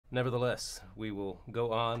nevertheless, we will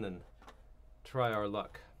go on and try our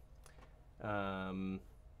luck.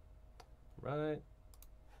 Right.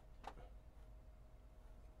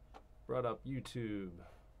 Brought up YouTube.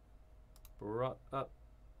 Brought up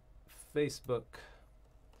Facebook.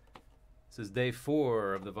 This is day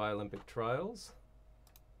 4 of the Violympic Trials.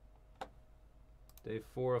 Day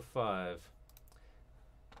 4 of 5.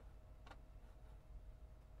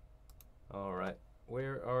 All right.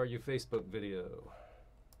 Where are you, Facebook video?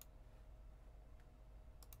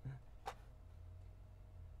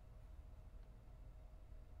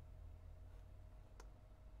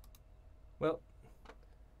 Well,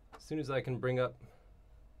 as soon as I can bring up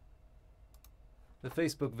the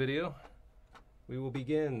Facebook video, we will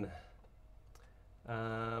begin.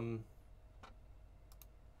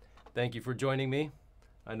 Thank you for joining me.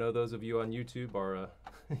 I know those of you on YouTube are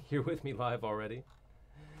here with me live already.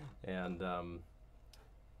 And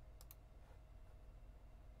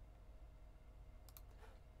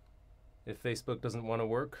if Facebook doesn't want to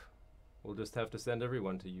work, we'll just have to send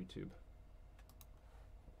everyone to YouTube.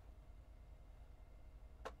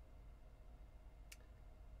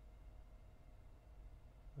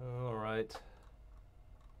 All right.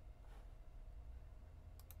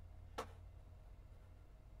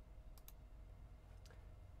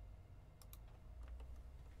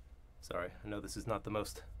 Sorry, I know this is not the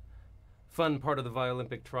most fun part of the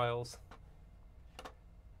Violympic Trials.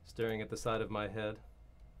 Staring at the side of my head.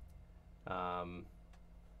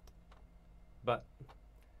 But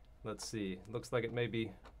let's see. Looks like it may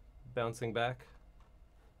be bouncing back.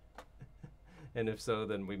 And if so,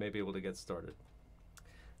 then we may be able to get started.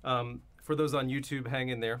 For those on YouTube, hang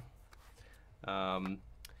in there.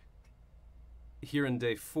 Here in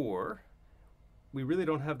day 4, we really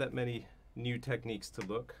don't have that many new techniques to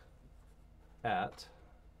look at.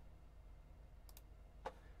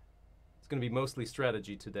 It's going to be mostly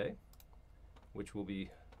strategy today, which will be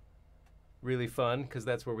really fun because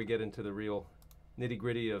that's where we get into the real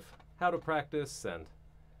nitty-gritty of how to practice and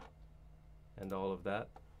all of that.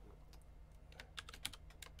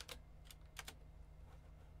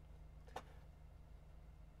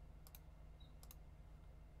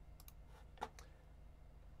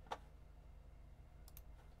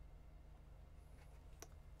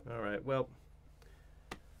 All right, well,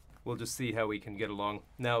 we'll just see how we can get along.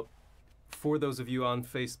 Now, for those of you on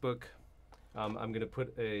Facebook, I'm going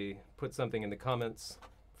to put something in the comments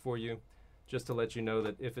for you, just to let you know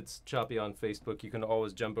that if it's choppy on Facebook, you can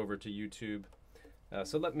always jump over to YouTube.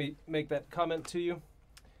 So let me make that comment to you,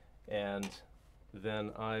 and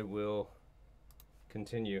then I will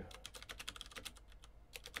continue.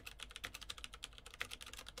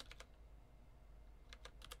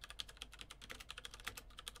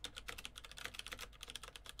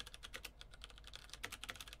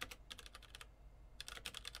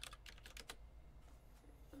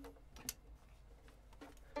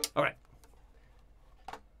 All right,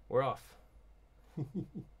 we're off.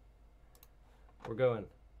 We're going.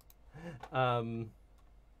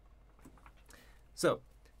 So,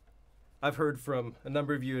 I've heard from a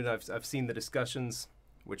number of you, and I've seen the discussions,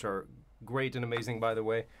 which are great and amazing, by the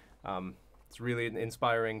way. It's really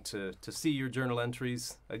inspiring to see your journal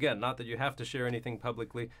entries. Again, not that you have to share anything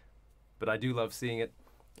publicly, but I do love seeing it.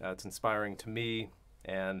 It's inspiring to me,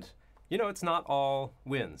 and you know, it's not all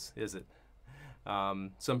wins, is it?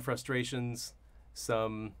 Some frustrations,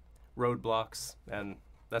 some roadblocks, and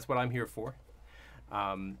that's what I'm here for.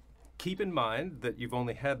 Keep in mind that you've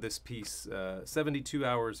only had this piece 72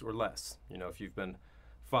 hours or less, you know, if you've been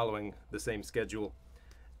following the same schedule.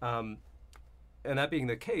 And that being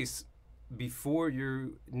the case, before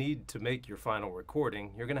you need to make your final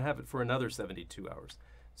recording, you're going to have it for another 72 hours.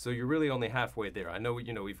 So you're really only halfway there. I know,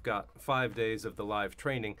 you know, we've got 5 days of the live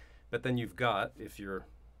training, but then you've got, if you're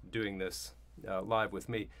doing this live with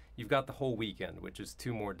me, you've got the whole weekend, which is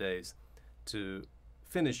 2 more days to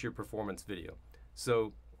finish your performance video.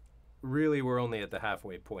 So really we're only at the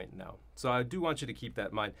halfway point now. So I do want you to keep that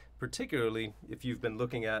in mind, particularly if you've been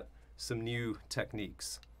looking at some new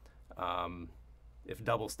techniques. If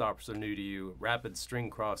double stops are new to you, rapid string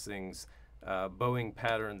crossings, bowing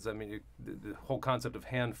patterns, I mean, the whole concept of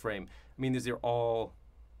hand frame, I mean, these are all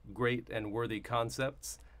great and worthy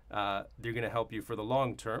concepts. They're going to help you for the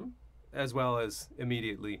long term, as well as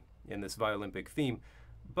immediately in this Violympic theme.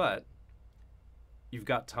 But you've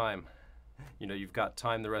got time. You know, you've got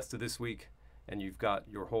time the rest of this week, and you've got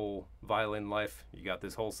your whole violin life, you got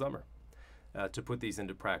this whole summer to put these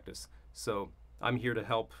into practice. So I'm here to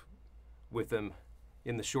help with them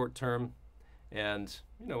in the short term, and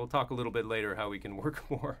you know, we'll talk a little bit later how we can work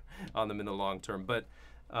more on them in the long term. But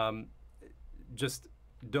just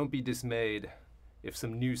don't be dismayed if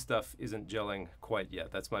some new stuff isn't gelling quite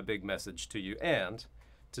yet. That's my big message to you. And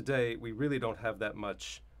today we really don't have that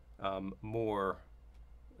much more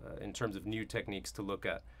in terms of new techniques to look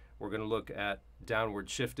at. We're going to look at downward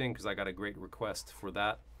shifting because I got a great request for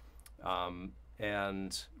that.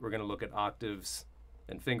 And we're going to look at octaves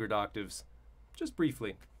and fingered octaves just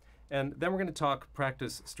briefly. And then we're going to talk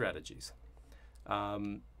practice strategies, how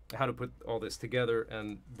to put all this together,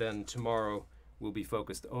 and then tomorrow we'll be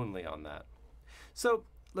focused only on that. So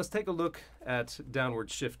let's take a look at downward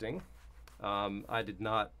shifting. I did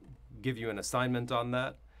not give you an assignment on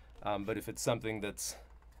that, but if it's something that's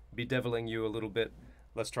bedeviling you a little bit,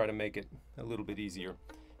 let's try to make it a little bit easier.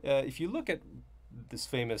 If you look at this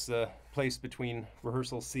famous place between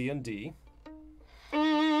rehearsal C and D,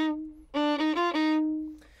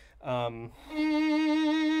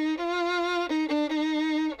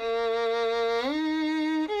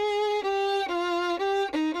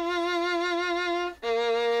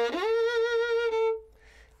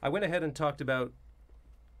 I went ahead and talked about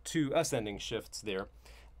 2 ascending shifts there,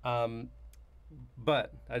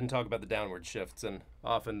 but I didn't talk about the downward shifts, and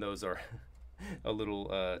often those are a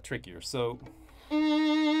little trickier. So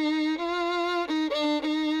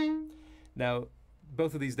now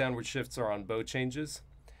both of these downward shifts are on bow changes,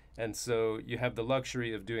 and so you have the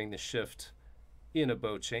luxury of doing the shift in a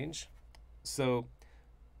bow change. So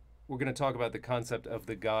we're going to talk about the concept of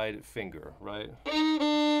the guide finger, right?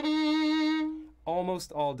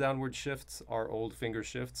 Almost all downward shifts are old finger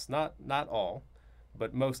shifts. Not all,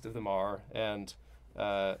 but most of them are, and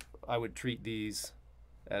I would treat these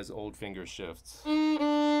as old finger shifts.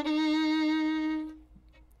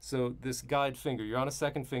 So this guide finger, you're on a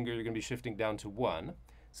second finger, you're going to be shifting down to 1.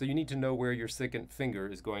 So you need to know where your second finger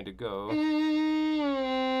is going to go.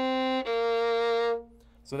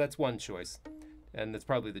 So that's one choice, and that's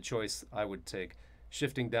probably the choice I would take.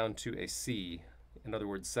 Shifting down to a C, in other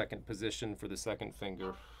words, second position for the second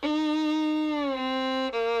finger.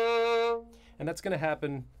 And that's going to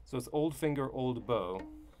happen, so it's old finger, old bow.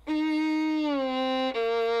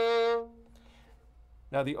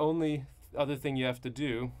 Now the only other thing you have to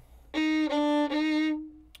do,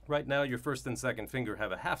 right now your first and second finger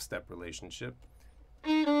have a half-step relationship.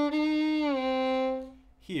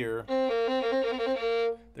 Here,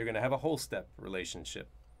 they're going to have a whole step relationship.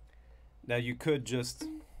 Now you could just,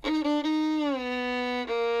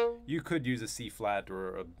 you could use a C flat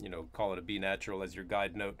or a, call it a B natural as your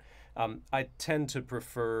guide note. I tend to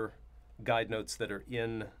prefer guide notes that are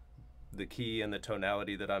in the key and the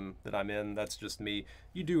tonality that I'm in. That's just me.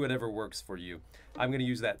 You do whatever works for you. I'm going to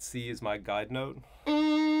use that C as my guide note.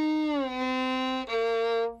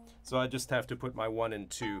 So I just have to put my 1 and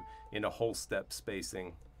 2 in a whole step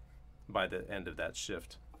spacing by the end of that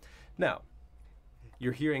shift. Now,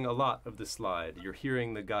 you're hearing a lot of the slide. You're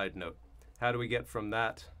hearing the guide note. How do we get from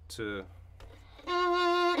that to...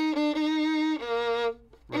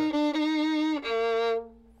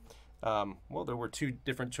 well, there were 2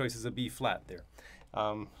 different choices of B flat there.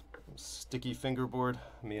 Sticky fingerboard,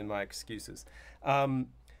 me and my excuses.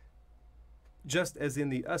 Just as in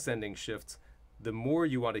the ascending shifts, the more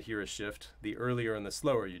you want to hear a shift, the earlier and the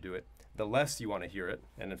slower you do it, the less you want to hear it.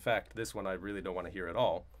 And in fact, this one I really don't want to hear at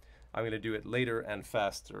all. I'm going to do it later and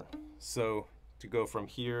faster. So to go from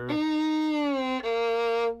here,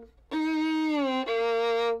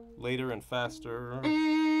 later and faster,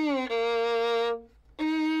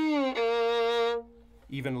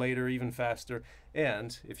 even later, even faster.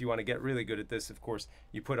 And if you want to get really good at this, of course,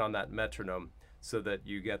 you put on that metronome so that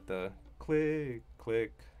you get the click,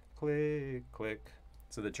 click, click, click,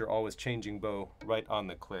 so that you're always changing bow right on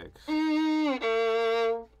the click.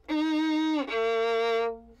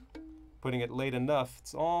 Putting it late enough,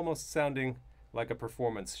 it's almost sounding like a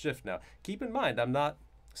performance shift now. Keep in mind, I'm not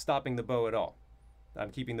stopping the bow at all.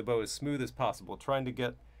 I'm keeping the bow as smooth as possible, trying to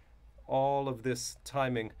get all of this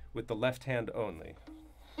timing with the left hand only.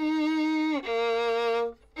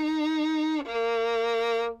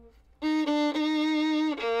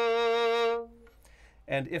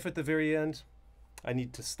 And if at the very end I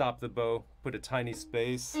need to stop the bow, put a tiny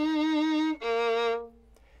space,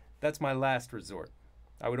 that's my last resort.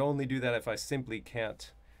 I would only do that if I simply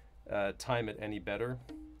can't time it any better.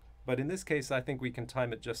 But in this case, I think we can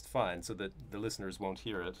time it just fine so that the listeners won't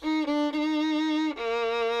hear it. Yeah.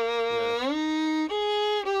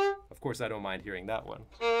 Of course, I don't mind hearing that one.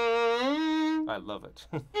 I love it.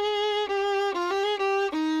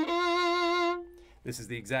 This is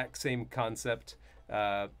the exact same concept.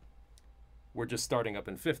 We're just starting up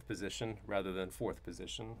in 5th position rather than 4th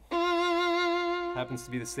position. Happens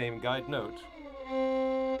to be the same guide note.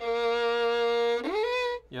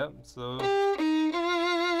 Yep, so...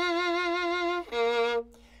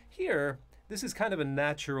 here, this is kind of a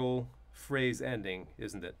natural phrase ending,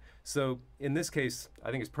 isn't it? So in this case,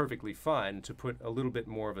 I think it's perfectly fine to put a little bit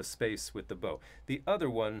more of a space with the bow. The other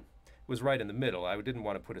one was right in the middle. I didn't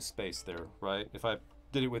want to put a space there, right? If I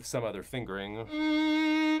did it with some other fingering,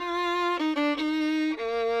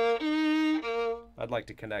 I'd like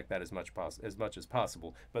to connect that as much as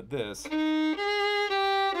possible. But this,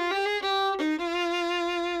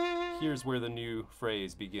 here's where the new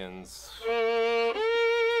phrase begins.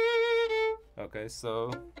 Okay,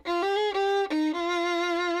 so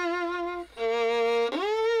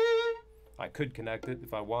I could connect it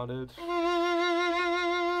if I wanted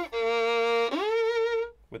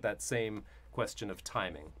with that same question of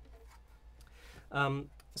timing.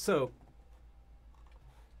 So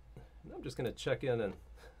I'm just going to check in and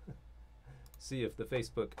see if the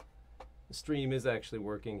Facebook stream is actually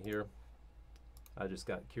working here. I just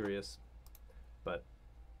got curious, but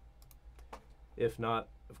if not,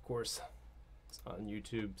 of course, it's on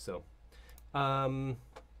YouTube. So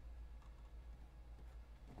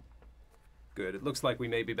good. It looks like we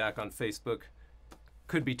may be back on Facebook.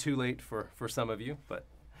 Could be too late for some of you, but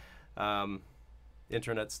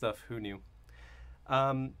internet stuff, who knew?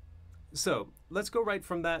 So let's go right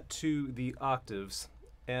from that to the octaves,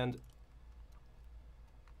 and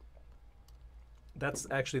that's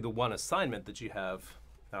actually the one assignment that you have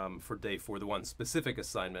for day 4, the one specific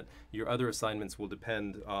assignment. Your other assignments will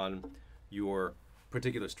depend on your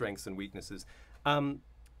particular strengths and weaknesses.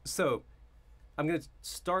 So I'm going to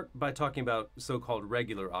start by talking about so-called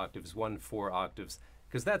regular octaves, 1/4 octaves,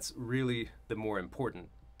 because that's really the more important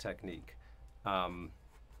technique.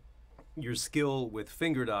 Your skill with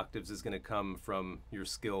fingered octaves is going to come from your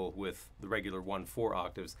skill with the regular 1/4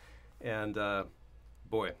 octaves. And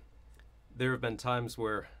boy, there have been times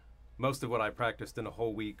where most of what I practiced in a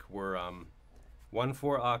whole week were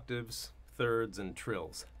 1/4 octaves, thirds, and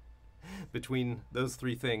trills. Between those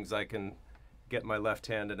 3 things, I can get my left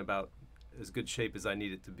hand in about as good shape as I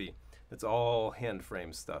need it to be. It's all hand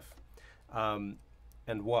frame stuff. And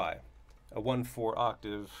why? A 1/4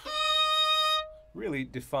 octave really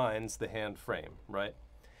defines the hand frame, right?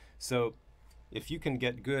 So if you can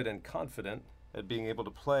get good and confident at being able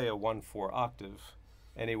to play a 1/4 octave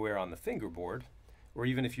anywhere on the fingerboard, or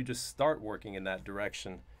even if you just start working in that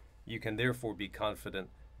direction, you can therefore be confident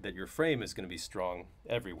that your frame is going to be strong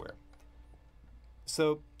everywhere.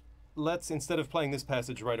 So let's, instead of playing this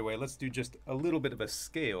passage right away, let's do just a little bit of a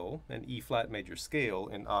scale, an E flat major scale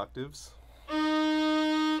in octaves.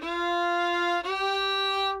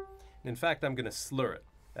 In fact, I'm going to slur it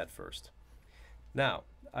at first. Now,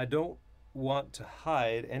 I don't want to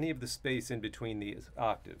hide any of the space in between these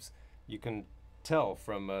octaves. You can tell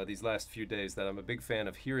from these last few days that I'm a big fan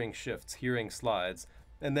of hearing shifts, hearing slides,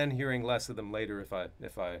 and then hearing less of them later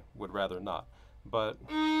if I would rather not. But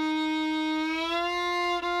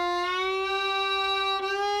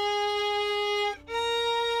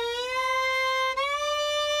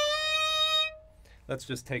let's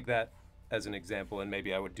just take that as an example, and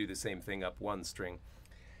maybe I would do the same thing up one string.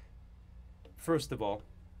 First of all,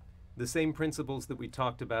 the same principles that we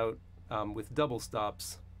talked about with double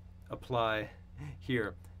stops apply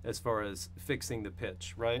here as far as fixing the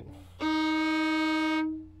pitch, right?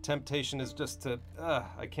 Temptation is just to,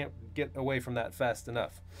 I can't get away from that fast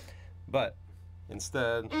enough. But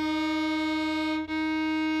instead,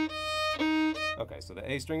 okay, so the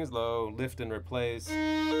A string is low, lift and replace.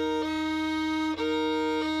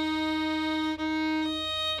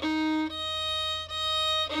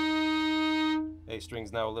 A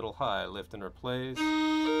string's now a little high, lift and replace.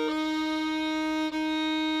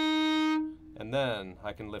 And then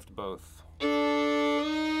I can lift both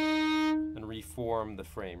and reform the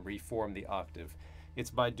frame, reform the octave.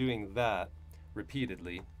 It's by doing that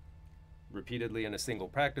repeatedly in a single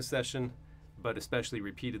practice session, but especially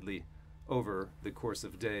repeatedly over the course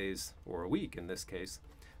of days, or a week in this case,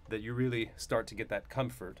 that you really start to get that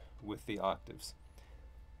comfort with the octaves.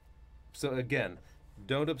 So again,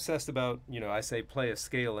 don't obsess about, I say play a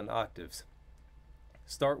scale in octaves.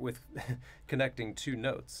 Start with connecting 2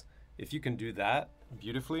 notes. If you can do that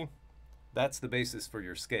beautifully, that's the basis for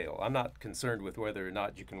your scale. I'm not concerned with whether or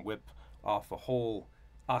not you can whip off a whole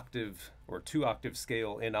octave or 2 octave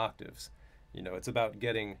scale in octaves. It's about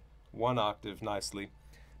getting 1 octave nicely.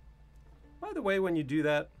 By the way, when you do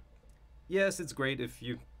that, yes, it's great if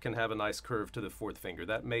you can have a nice curve to the 4th finger.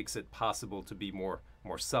 That makes it possible to be more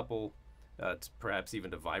supple, perhaps even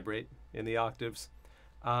to vibrate in the octaves.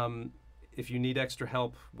 If you need extra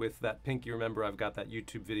help with that pinky, remember I've got that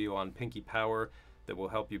YouTube video on pinky power that will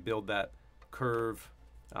help you build that curve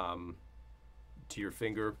to your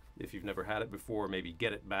finger if you've never had it before, maybe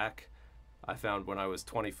get it back. I found when I was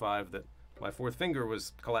 25 that my fourth finger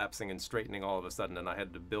was collapsing and straightening all of a sudden, and I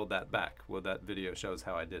had to build that back. Well, that video shows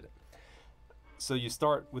how I did it. So you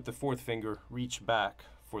start with the fourth finger, reach back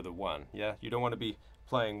for the 1. Yeah, you don't want to be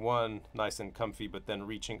playing 1 nice and comfy, but then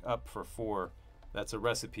reaching up for 4. That's a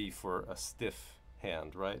recipe for a stiff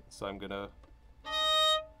hand, right? So I'm gonna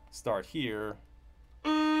start here,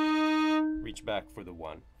 reach back for the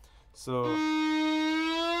 1. So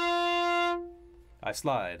I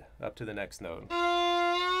slide up to the next note.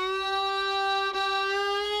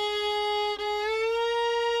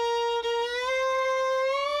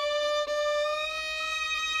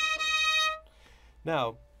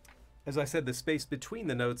 Now, as I said, the space between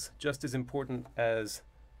the notes just as important as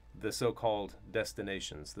the so-called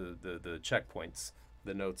destinations, the checkpoints,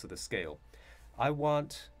 the notes of the scale. I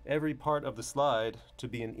want every part of the slide to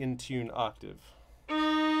be an in-tune octave.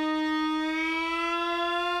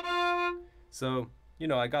 So, you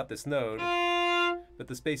know, I got this note, but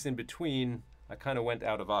the space in between, I kind of went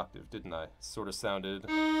out of octave, didn't I? Sort of sounded.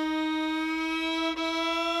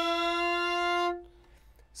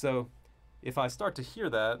 So, if I start to hear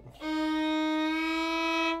that,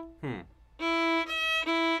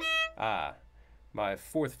 my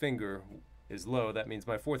fourth finger is low. That means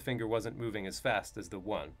my fourth finger wasn't moving as fast as the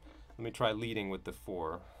 1. Let me try leading with the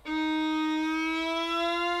 4.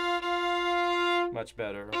 Much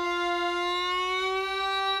better.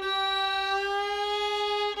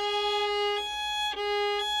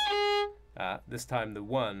 This time the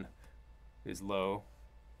 1 is low.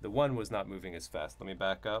 The 1 was not moving as fast. Let me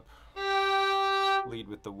back up. Lead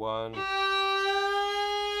with the 1.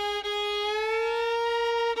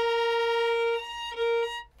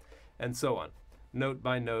 And so on, note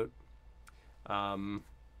by note.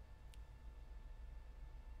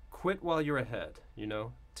 Quit while you're ahead, you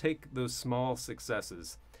know? Take those small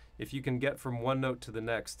successes. If you can get from one note to the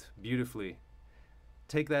next beautifully,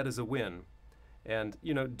 take that as a win. And,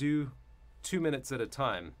 you know, do 2 minutes at a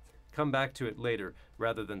time. Come back to it later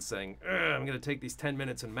rather than saying, I'm going to take these 10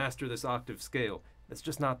 minutes and master this octave scale. That's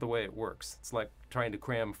just not the way it works. It's like trying to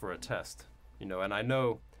cram for a test, you know, and I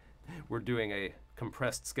know we're doing a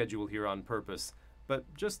compressed schedule here on purpose,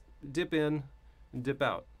 but just dip in and dip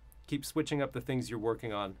out. Keep switching up the things you're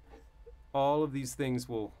working on. All of these things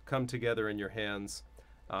will come together in your hands.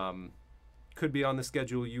 Could be on the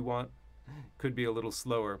schedule you want, could be a little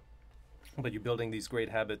slower, but you're building these great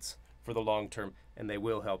habits for the long term, and they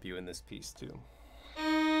will help you in this piece too.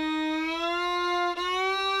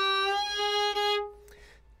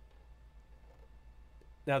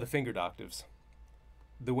 Now the fingered octaves.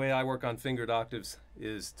 The way I work on fingered octaves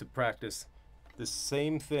is to practice the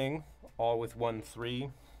same thing, all with 1, 3.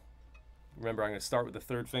 Remember, I'm going to start with the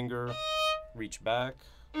third finger, reach back.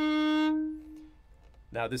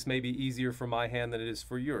 Now this may be easier for my hand than it is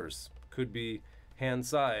for yours. Could be hand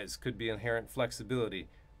size, could be inherent flexibility.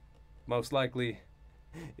 Most likely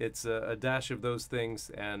it's a dash of those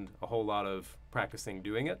things and a whole lot of practicing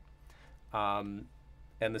doing it. And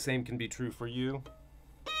the same can be true for you.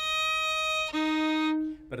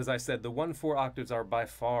 But as I said, the 1-4 octaves are by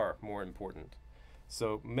far more important.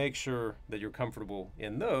 So make sure that you're comfortable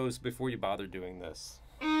in those before you bother doing this.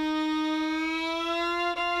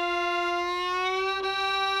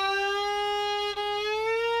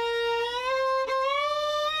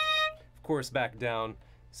 Of course, back down,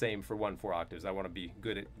 same for 1-4 octaves. I want to be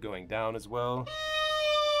good at going down as well.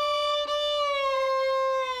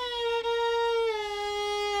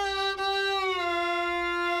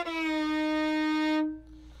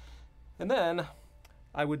 And then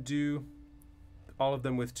I would do all of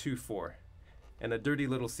them with 2-4. And a dirty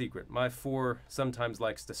little secret, my 4 sometimes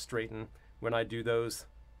likes to straighten when I do those.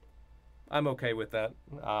 I'm okay with that.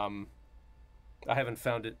 I haven't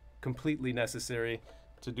found it completely necessary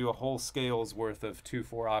to do a whole scale's worth of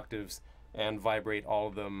 2-4 octaves and vibrate all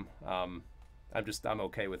of them. I'm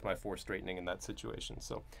okay with my 4 straightening in that situation.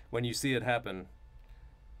 So when you see it happen,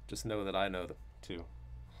 just know that I know them too.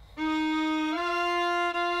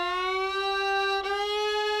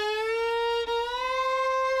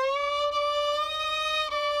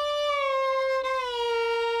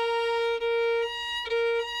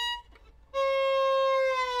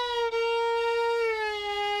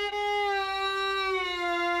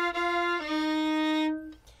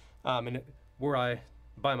 And were I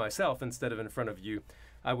by myself instead of in front of you,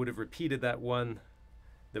 I would have repeated that one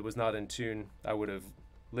that was not in tune. I would have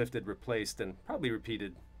lifted, replaced, and probably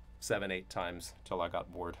repeated 7, 8 times till I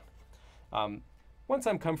got bored. Once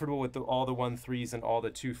I'm comfortable with all the 1-3s and all the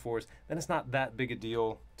 2-4s, then it's not that big a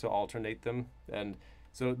deal to alternate them. And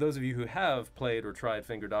so those of you who have played or tried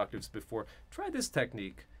fingered octaves before, try this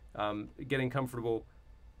technique, getting comfortable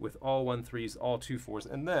with all 1/3s, all 2/4s,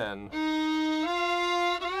 and then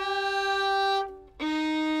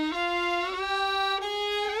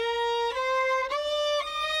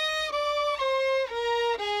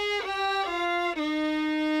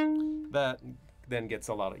that then gets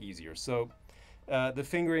a lot easier. So the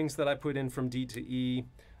fingerings that I put in from D to E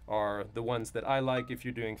are the ones that I like if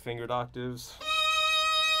you're doing fingered octaves.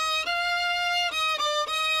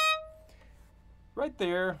 Right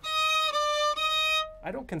there,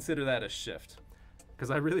 I don't consider that a shift,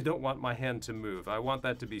 because I really don't want my hand to move. I want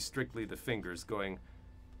that to be strictly the fingers going,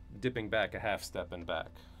 dipping back a half step and back.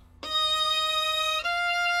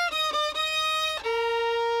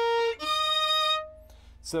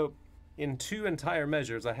 So in 2 entire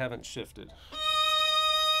measures, I haven't shifted.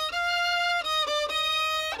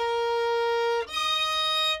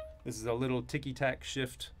 This is a little ticky-tack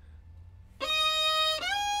shift.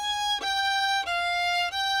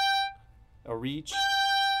 A reach,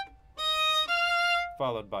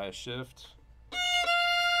 followed by a shift.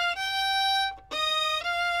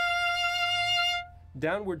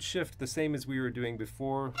 Downward shift, the same as we were doing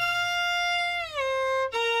before.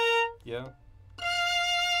 Yeah.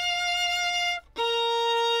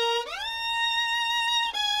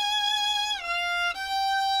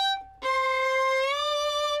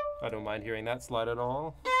 I don't mind hearing that slide at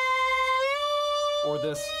all. Or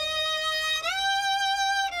this.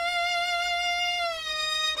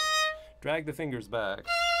 Drag the fingers back.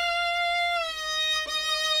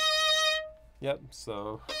 Yep,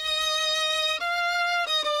 so.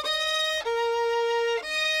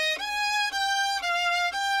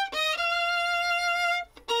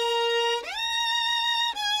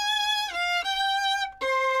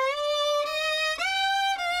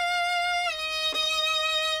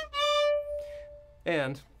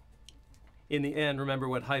 And in the end, remember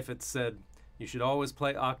what Heifetz said, you should always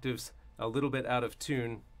play octaves a little bit out of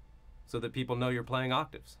tune so that people know you're playing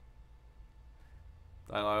octaves.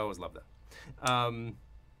 I always love that.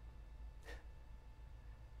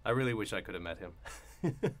 I really wish I could have met him.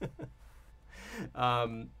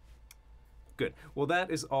 Good. Well,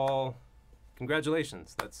 that is all.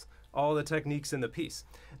 Congratulations. That's all the techniques in the piece.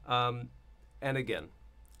 And again,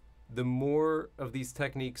 the more of these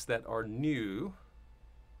techniques that are new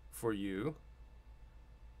for you,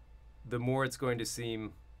 the more it's going to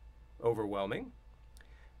seem overwhelming.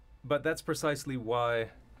 But that's precisely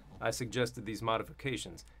why I suggested these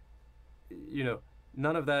modifications. You know,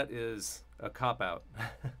 none of that is a cop-out.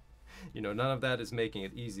 You know, none of that is making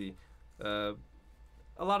it easy. A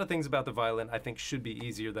lot of things about the violin I think should be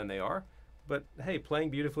easier than they are. But hey,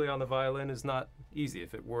 playing beautifully on the violin is not easy.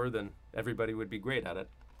 If it were, then everybody would be great at it.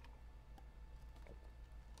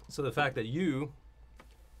 So the fact that you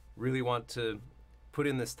really want to put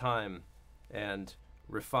in this time and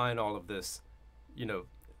refine all of this, you know,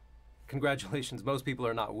 congratulations. Most people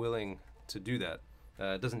are not willing to do that.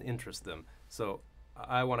 It doesn't interest them. So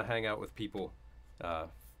I want to hang out with people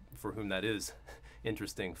for whom that is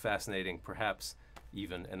interesting, fascinating, perhaps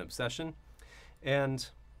even an obsession. And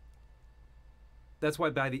that's why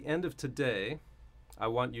by the end of today, I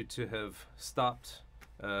want you to have stopped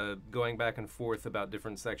going back and forth about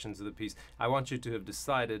different sections of the piece. I want you to have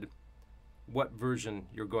decided what version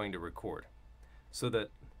you're going to record, so that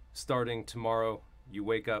starting tomorrow, you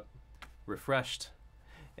wake up refreshed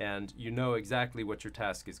and you know exactly what your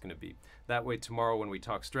task is going to be. That way tomorrow when we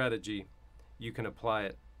talk strategy, you can apply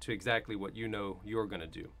it to exactly what you know you're going to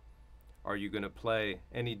do. Are you going to play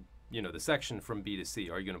any, you know, the section from B to C?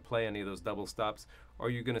 Are you going to play any of those double stops? Or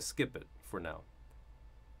are you going to skip it for now?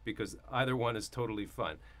 Because either one is totally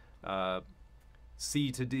fine.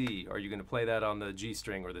 C to D, are you going to play that on the G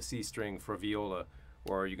string or the C string for viola?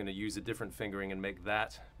 Or are you going to use a different fingering and make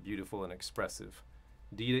that beautiful and expressive?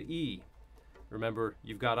 D to E, remember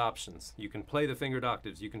you've got options. You can play the fingered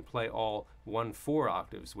octaves, you can play all 1/4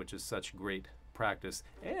 octaves, which is such great practice,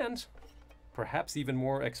 and perhaps even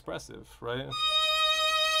more expressive, right?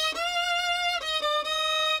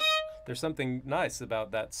 There's something nice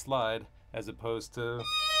about that slide as opposed to,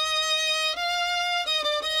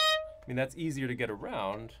 I mean, that's easier to get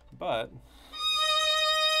around, but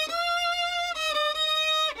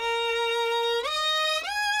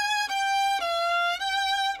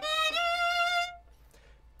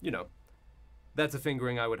you know, that's a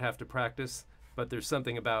fingering I would have to practice, but there's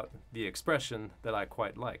something about the expression that I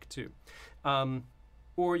quite like too.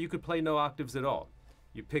 Or you could play no octaves at all.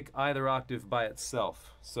 You pick either octave by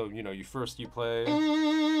itself. So, you know, you play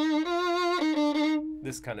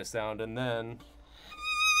this kind of sound, and then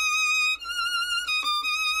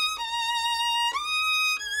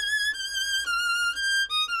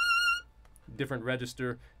different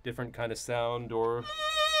register, different kind of sound, or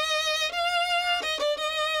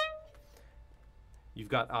you've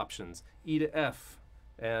got options. E to F,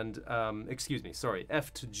 and, excuse me, sorry,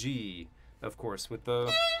 F to G, of course, with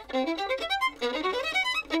the,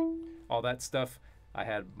 all that stuff. I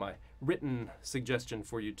had my written suggestion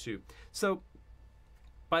for you too. So,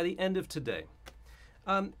 by the end of today,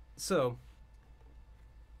 so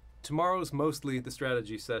tomorrow's mostly the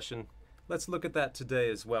strategy session. Let's look at that today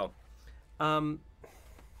as well. And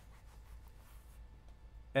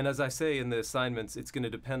as I say in the assignments, it's going to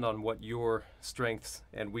depend on what your strengths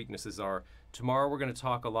and weaknesses are. Tomorrow we're going to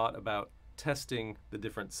talk a lot about testing the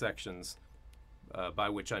different sections, by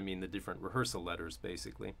which I mean the different rehearsal letters,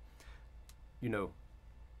 basically. You know,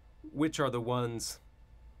 which are the ones,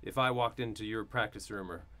 if I walked into your practice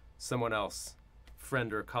room or someone else,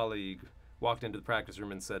 friend or colleague, walked into the practice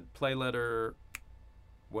room and said, play letter,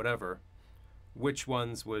 whatever, which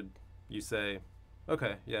ones would you say,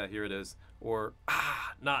 okay, yeah, here it is, or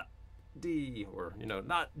not D, or, you know,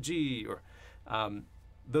 not G, or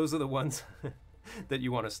those are the ones that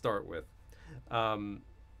you want to start with. And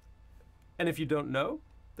if you don't know,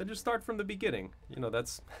 then just start from the beginning. You know,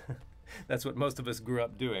 that's that's what most of us grew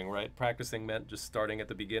up doing, right? Practicing meant just starting at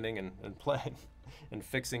the beginning and playing and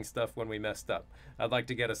fixing stuff when we messed up. I'd like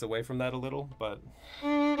to get us away from that a little, but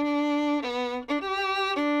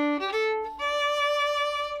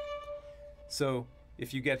so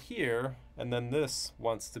if you get here and then this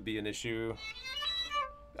wants to be an issue,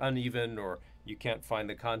 uneven, or you can't find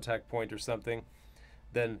the contact point or something,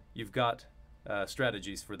 then you've got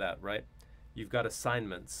strategies for that, right? You've got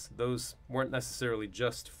assignments. Those weren't necessarily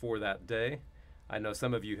just for that day. I know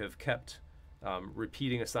some of you have kept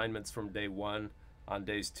repeating assignments from day 1 on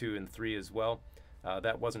days 2 and 3 as well.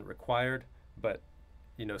 That wasn't required, but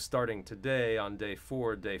you know, starting today on day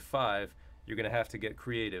 4, day 5, you're going to have to get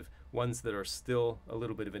creative. Ones that are still a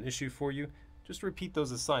little bit of an issue for you, just repeat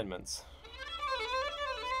those assignments.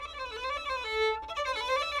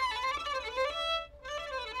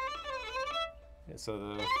 And so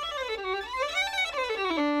the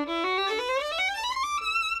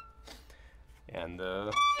and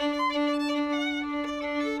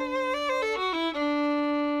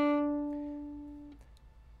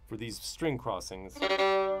for these string crossings,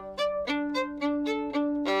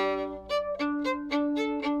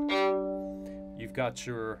 you've got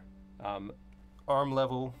your arm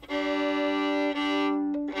level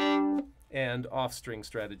and off string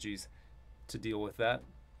strategies to deal with that.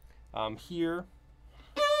 Here,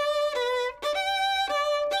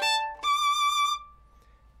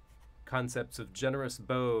 concepts of generous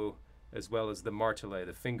bow, as well as the martelé,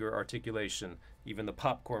 the finger articulation, even the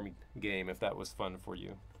popcorn game, if that was fun for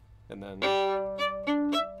you. And then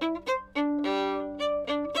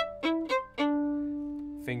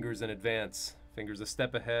fingers in advance, fingers a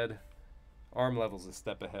step ahead, arm levels a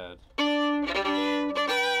step ahead.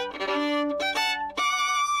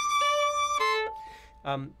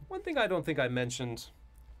 One thing I don't think I mentioned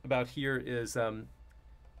about here is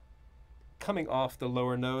coming off the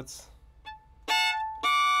lower notes.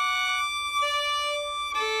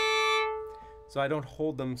 So I don't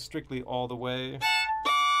hold them strictly all the way,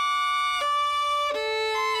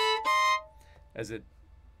 as it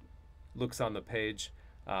looks on the page.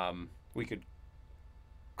 We could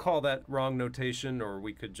call that wrong notation, or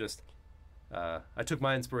we could just, I took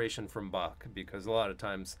my inspiration from Bach, because a lot of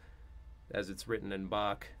times, as it's written in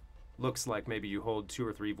Bach, looks like maybe you hold 2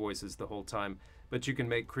 or 3 voices the whole time, but you can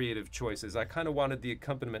make creative choices. I kind of wanted the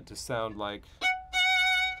accompaniment to sound like,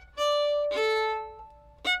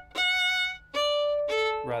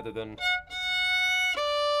 rather than,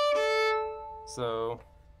 so,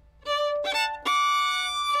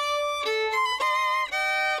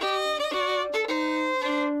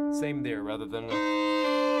 same there, rather than,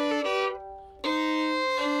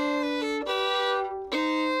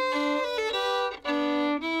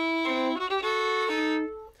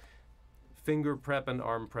 finger prep and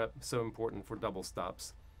arm prep, so important for double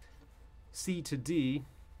stops. C to D,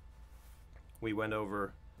 we went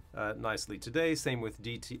over nicely today, same with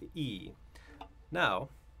D to E. Now,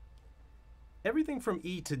 everything from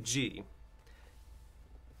E to G,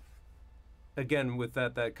 again with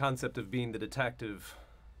that concept of being the detective,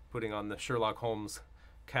 putting on the Sherlock Holmes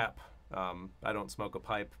cap. I don't smoke a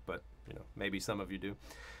pipe, but you know, maybe some of you do.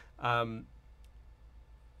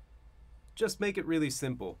 Just make it really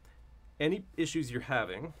simple. Any issues you're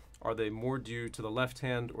having, are they more due to the left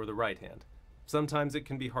hand or the right hand? Sometimes it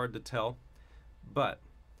can be hard to tell, but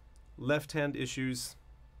left hand issues,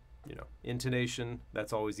 you know, intonation,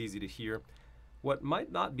 that's always easy to hear. What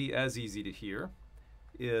might not be as easy to hear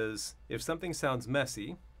is if something sounds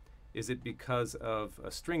messy, is it because of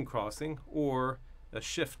a string crossing or a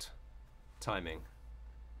shift timing,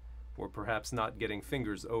 or perhaps not getting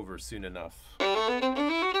fingers over soon enough.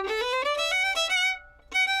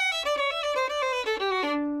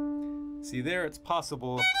 See there, it's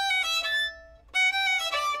possible.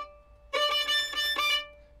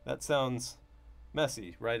 That sounds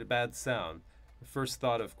messy, right? A bad sound. The first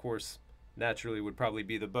thought, of course, naturally would probably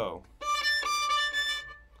be the bow.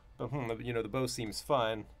 But you know, the bow seems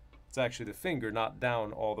fine. It's actually the finger not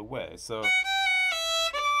down all the way, so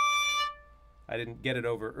I didn't get it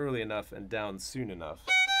over early enough and down soon enough.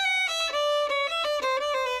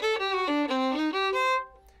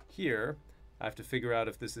 Here, I have to figure out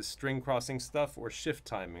if this is string crossing stuff or shift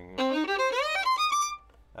timing.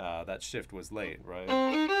 That shift was late, right?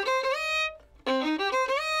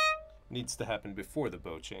 Needs to happen before the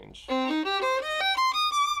bow change.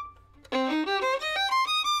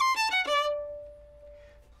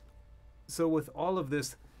 So with all of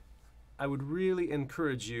this, I would really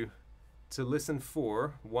encourage you to listen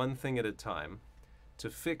for one thing at a time, to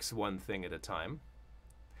fix one thing at a time,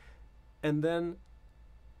 and then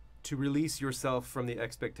to release yourself from the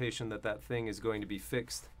expectation that that thing is going to be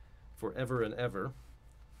fixed forever and ever.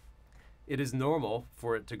 It is normal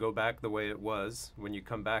for it to go back the way it was when you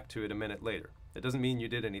come back to it a minute later. It doesn't mean you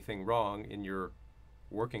did anything wrong in your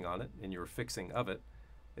working on it, in your fixing of it.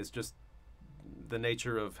 It's just the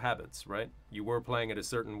nature of habits, right? You were playing it a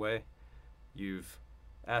certain way. You've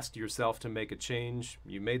asked yourself to make a change.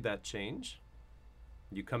 You made that change.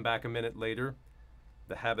 You come back a minute later.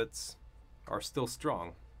 The habits are still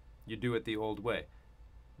strong. You do it the old way.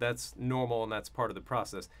 That's normal and that's part of the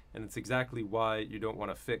process. And it's exactly why you don't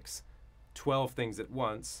want to fix 12 things at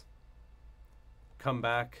once, come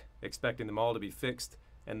back expecting them all to be fixed,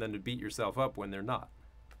 and then to beat yourself up when they're not.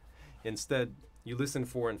 Instead, you listen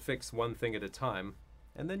for and fix one thing at a time,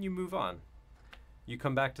 and then you move on. You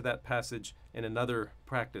come back to that passage in another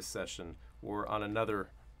practice session or on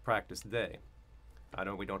another practice day. I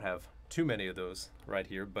know we don't have too many of those right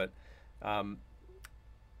here, but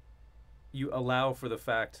you allow for the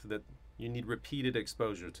fact that you need repeated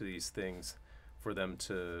exposure to these things for them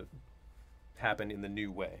to happen in the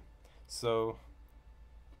new way. So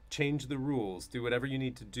change the rules, do whatever you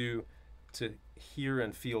need to do to hear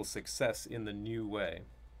and feel success in the new way.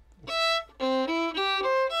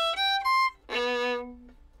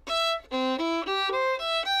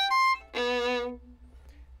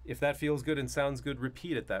 If that feels good and sounds good,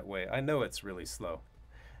 repeat it that way. I know it's really slow.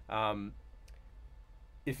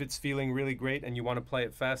 If it's feeling really great and you want to play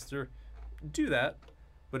it faster, do that.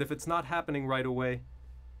 But if it's not happening right away,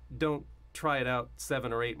 don't try it out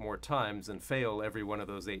 7 or 8 more times and fail every one of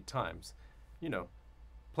those 8 times. You know,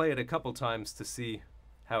 play it a couple times to see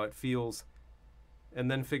how it feels, and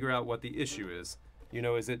then figure out what the issue is. You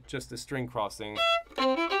know, is it just a string crossing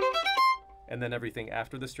and then everything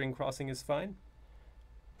after the string crossing is fine?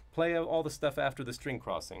 Play all the stuff after the string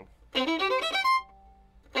crossing.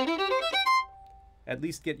 At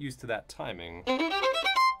least get used to that timing.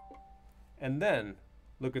 And then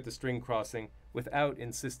look at the string crossing without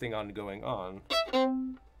insisting on going on.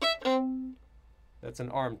 That's an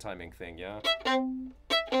arm timing thing, yeah?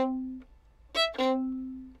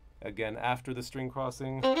 Again, after the string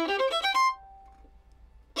crossing,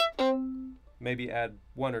 maybe add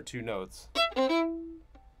 1 or 2 notes.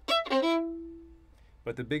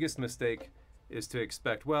 But the biggest mistake is to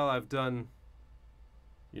expect, well, I've done,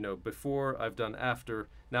 you know, before, I've done after,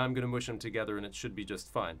 now I'm going to mush them together and it should be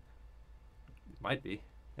just fine. It might be,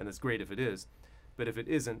 and it's great if it is. But if it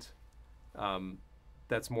isn't,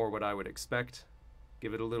 that's more what I would expect.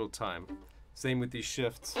 Give it a little time. Same with these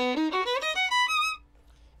shifts.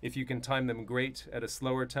 If you can time them great at a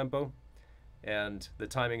slower tempo, and the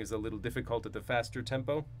timing is a little difficult at the faster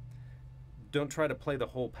tempo, don't try to play the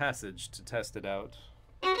whole passage to test it out.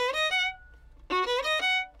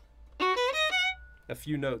 A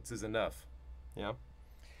few notes is enough, yeah?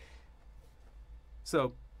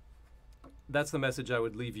 So, that's the message I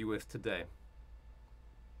would leave you with today.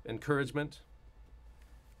 Encouragement.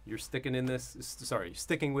 You're sticking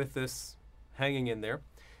with this, hanging in there,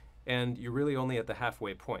 and you're really only at the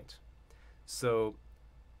halfway point. So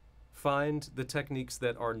find the techniques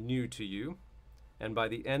that are new to you, and by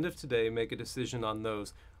the end of today, make a decision on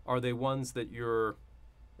those. Are they ones that you're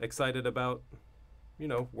excited about, you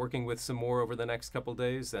know, working with some more over the next couple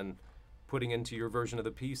days and putting into your version of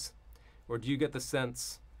the piece? Or do you get the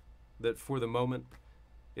sense that for the moment,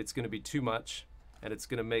 it's going to be too much, and it's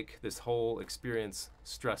going to make this whole experience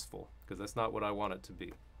stressful, because that's not what I want it to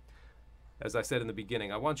be. As I said in the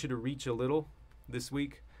beginning, I want you to reach a little this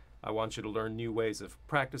week. I want you to learn new ways of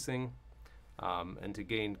practicing and to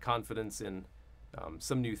gain confidence in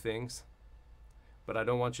some new things. But I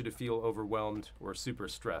don't want you to feel overwhelmed or super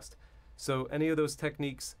stressed. So any of those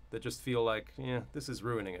techniques that just feel like, yeah, this is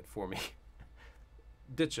ruining it for me,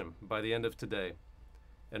 ditch them by the end of today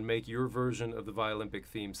and make your version of the Violympic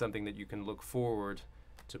theme something that you can look forward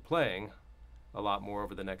to playing a lot more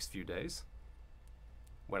over the next few days.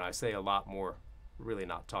 When I say a lot more, really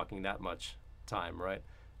not talking that much time, right?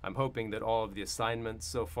 I'm hoping that all of the assignments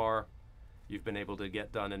so far you've been able to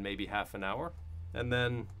get done in maybe half an hour, and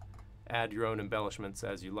then add your own embellishments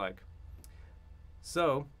as you like.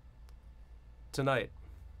 So, tonight,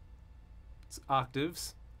 it's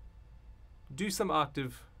octaves. Do some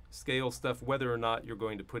octave scale stuff, whether or not you're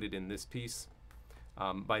going to put it in this piece.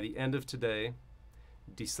 By the end of today,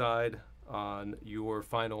 decide on your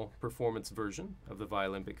final performance version of the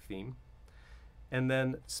Violympic theme, and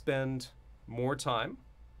then spend more time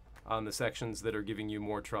on the sections that are giving you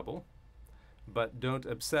more trouble, but don't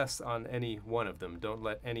obsess on any one of them. Don't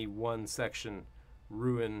let any one section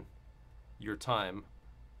ruin your time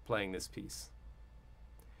playing this piece.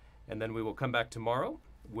 And then we will come back tomorrow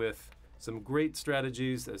with some great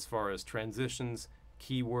strategies as far as transitions,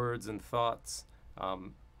 keywords and thoughts,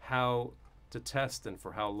 how to test and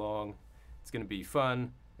for how long. It's going to be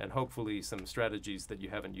fun, and hopefully some strategies that you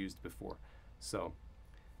haven't used before. So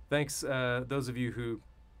thanks, those of you who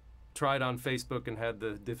tried on Facebook and had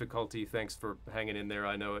the difficulty. Thanks for hanging in there.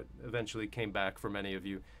 I know it eventually came back for many of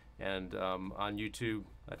you. And on YouTube,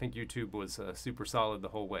 I think YouTube was super solid the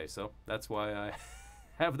whole way. So that's why I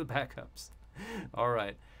have the backups. All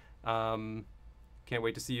right. Can't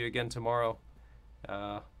wait to see you again tomorrow.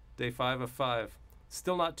 Day 5 of 5.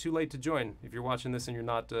 Still not too late to join. If you're watching this and you're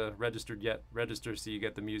not registered yet, register so you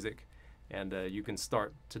get the music. And you can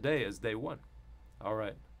start today as day 1. All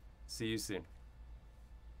right. See you soon.